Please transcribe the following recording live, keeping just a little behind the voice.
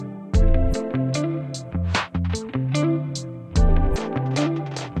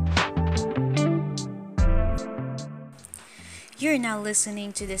You're now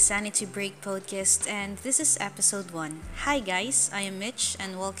listening to the Sanity Break podcast, and this is episode 1. Hi, guys, I am Mitch,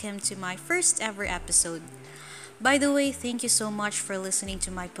 and welcome to my first ever episode. By the way, thank you so much for listening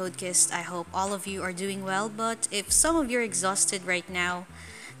to my podcast. I hope all of you are doing well, but if some of you are exhausted right now,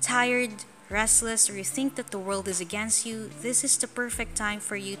 tired, restless, or you think that the world is against you, this is the perfect time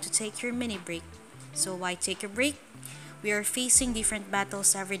for you to take your mini break. So, why take a break? We are facing different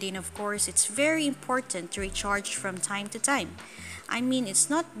battles every day, and of course, it's very important to recharge from time to time. I mean, it's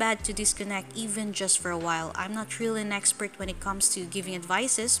not bad to disconnect even just for a while. I'm not really an expert when it comes to giving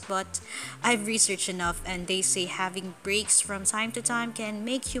advices, but I've researched enough, and they say having breaks from time to time can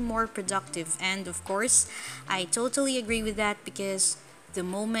make you more productive. And of course, I totally agree with that because the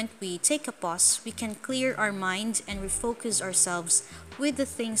moment we take a pause, we can clear our mind and refocus ourselves with the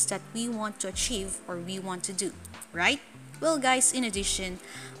things that we want to achieve or we want to do, right? Well, guys, in addition,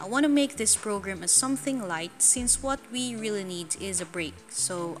 I want to make this program as something light since what we really need is a break.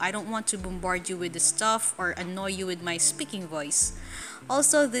 So, I don't want to bombard you with the stuff or annoy you with my speaking voice.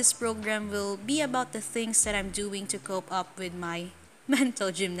 Also, this program will be about the things that I'm doing to cope up with my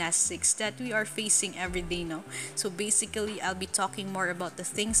mental gymnastics that we are facing every day now. So basically, I'll be talking more about the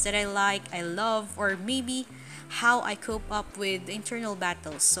things that I like, I love, or maybe how I cope up with internal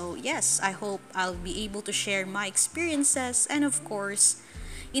battles. So, yes, I hope I'll be able to share my experiences and, of course,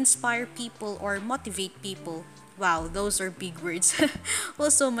 inspire people or motivate people. Wow, those are big words. Well,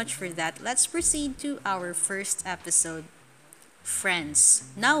 so much for that. Let's proceed to our first episode.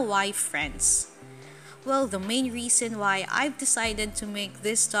 Friends. Now, why friends? Well, the main reason why I've decided to make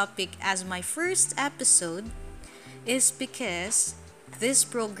this topic as my first episode is because this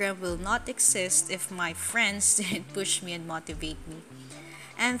program will not exist if my friends didn't push me and motivate me.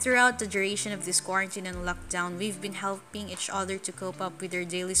 And throughout the duration of this quarantine and lockdown, we've been helping each other to cope up with their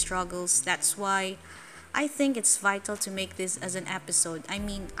daily struggles. That's why I think it's vital to make this as an episode. I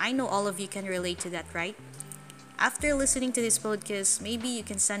mean, I know all of you can relate to that, right? After listening to this podcast, maybe you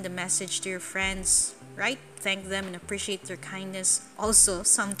can send a message to your friends, right? Thank them and appreciate their kindness. Also,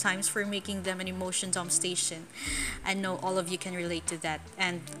 sometimes for making them an emotion dump station. I know all of you can relate to that.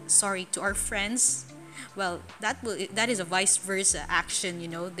 And sorry to our friends. Well, that is a vice versa action,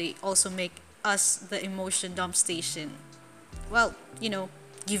 They also make us the emotion dump station. Well,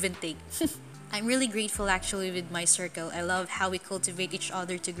 give and take. I'm really grateful actually with my circle. I love how we cultivate each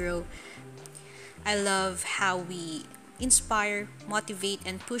other to grow. I love how we inspire, motivate,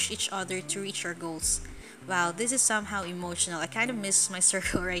 and push each other to reach our goals. Wow, this is somehow emotional. I kind of miss my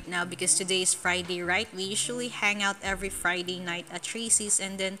circle right now because today is Friday, right? We usually hang out every Friday night at Tracy's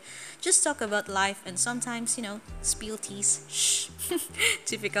and then just talk about life and sometimes, spill teas. Shh.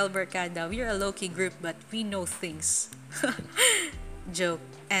 Typical Barkada. We're a low-key group but we know things. Joke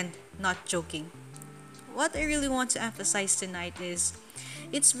and not joking. What I really want to emphasize tonight is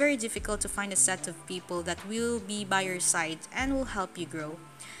it's very difficult to find a set of people that will be by your side and will help you grow.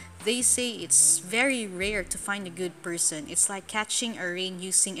 They say it's very rare to find a good person. It's like catching a rain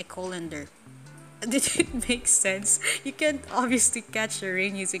using a colander. Did it make sense? You can't obviously catch a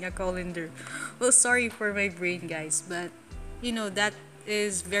rain using a colander. Well, sorry for my brain, guys, but that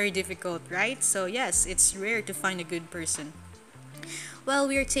is very difficult, right? So, yes, it's rare to find a good person. Well,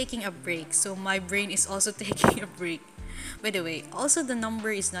 we are taking a break, so my brain is also taking a break. By the way, also the number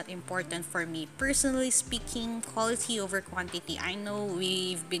is not important for me. Personally speaking, quality over quantity. I know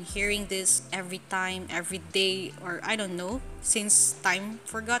we've been hearing this every time, every day, or I don't know, since time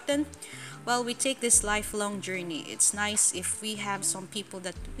forgotten. Well, we take this lifelong journey. It's nice if we have some people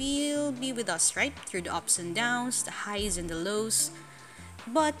that will be with us, right? Through the ups and downs, the highs and the lows.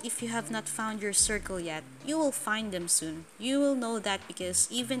 But if you have not found your circle yet, you will find them soon. You will know that because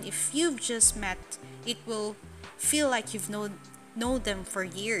even if you've just met, it will feel like you've known them for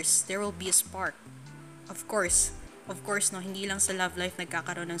years. There will be a spark. Of course. Of course, no, hindi lang sa love life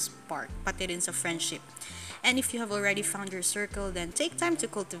nagkakaroon ng spark, pati rin sa friendship. And if you have already found your circle, then take time to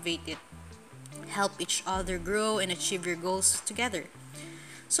cultivate it. Help each other grow and achieve your goals together.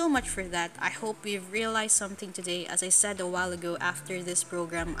 So much for that. I hope we've realized something today. As I said a while ago after this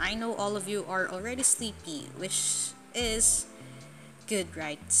program, I know all of you are already sleepy, which is good,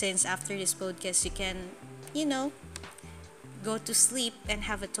 right? Since after this podcast, you can, go to sleep and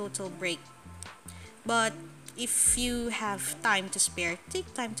have a total break. But if you have time to spare,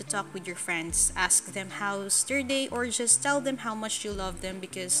 take time to talk with your friends. Ask them how's their day or just tell them how much you love them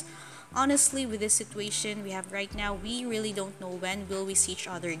because honestly, with this situation we have right now, we really don't know when will we see each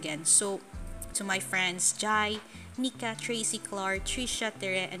other again. So, to my friends, Jai, Nika, Tracy, Clark, Trisha,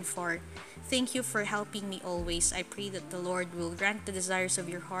 Tere, and Far, thank you for helping me always. I pray that the Lord will grant the desires of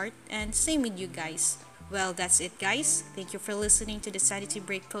your heart and same with you guys. Well, that's it, guys. Thank you for listening to the Sanity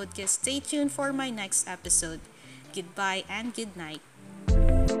Break podcast. Stay tuned for my next episode. Goodbye and good night.